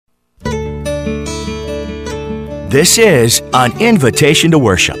This is An Invitation to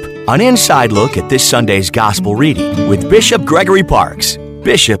Worship, an inside look at this Sunday's Gospel reading with Bishop Gregory Parks,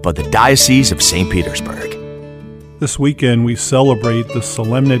 Bishop of the Diocese of St. Petersburg. This weekend we celebrate the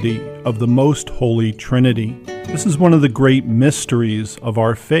solemnity of the Most Holy Trinity. This is one of the great mysteries of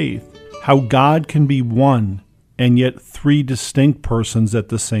our faith, how God can be one and yet three distinct persons at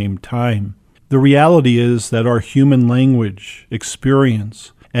the same time. The reality is that our human language,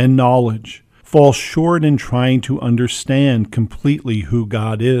 experience, and knowledge fall short in trying to understand completely who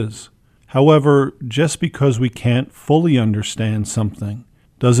God is. However, just because we can't fully understand something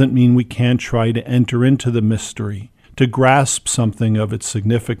doesn't mean we can't try to enter into the mystery, to grasp something of its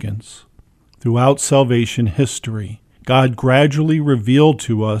significance. Throughout salvation history, God gradually revealed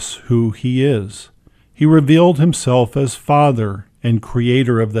to us who He is. He revealed Himself as Father and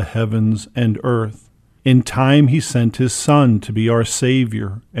Creator of the heavens and earth. In time, He sent His Son to be our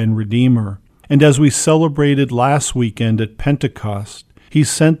Savior and Redeemer. And as we celebrated last weekend at Pentecost, He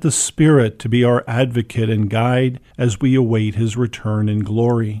sent the Spirit to be our advocate and guide as we await His return in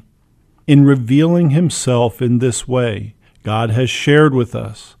glory. In revealing Himself in this way, God has shared with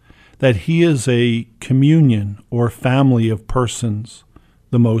us that He is a communion or family of persons,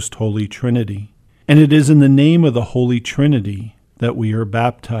 the Most Holy Trinity. And it is in the name of the Holy Trinity that we are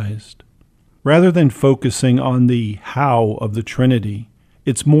baptized. Rather than focusing on the how of the Trinity,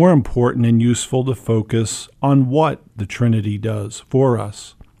 it's more important and useful to focus on what the Trinity does for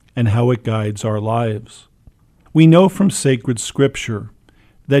us and how it guides our lives. We know from sacred Scripture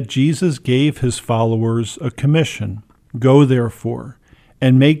that Jesus gave His followers a commission, "Go therefore,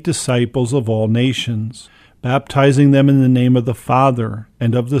 and make disciples of all nations, baptizing them in the name of the Father,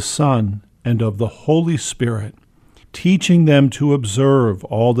 and of the Son, and of the Holy Spirit, teaching them to observe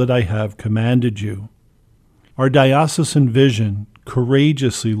all that I have commanded you." Our diocesan vision,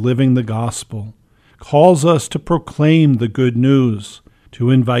 courageously living the gospel, calls us to proclaim the good news, to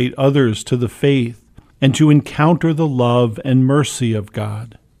invite others to the faith, and to encounter the love and mercy of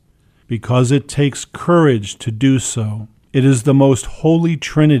God. Because it takes courage to do so, it is the Most Holy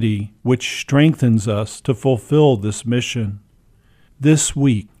Trinity which strengthens us to fulfill this mission. This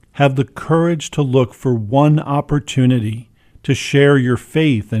week, have the courage to look for one opportunity to share your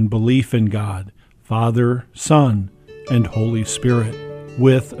faith and belief in God, Father, Son, and Holy Spirit,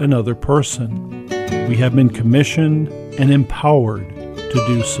 with another person. We have been commissioned and empowered to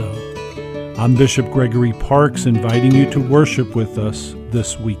do so. I'm Bishop Gregory Parks, inviting you to worship with us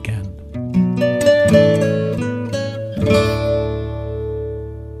this weekend.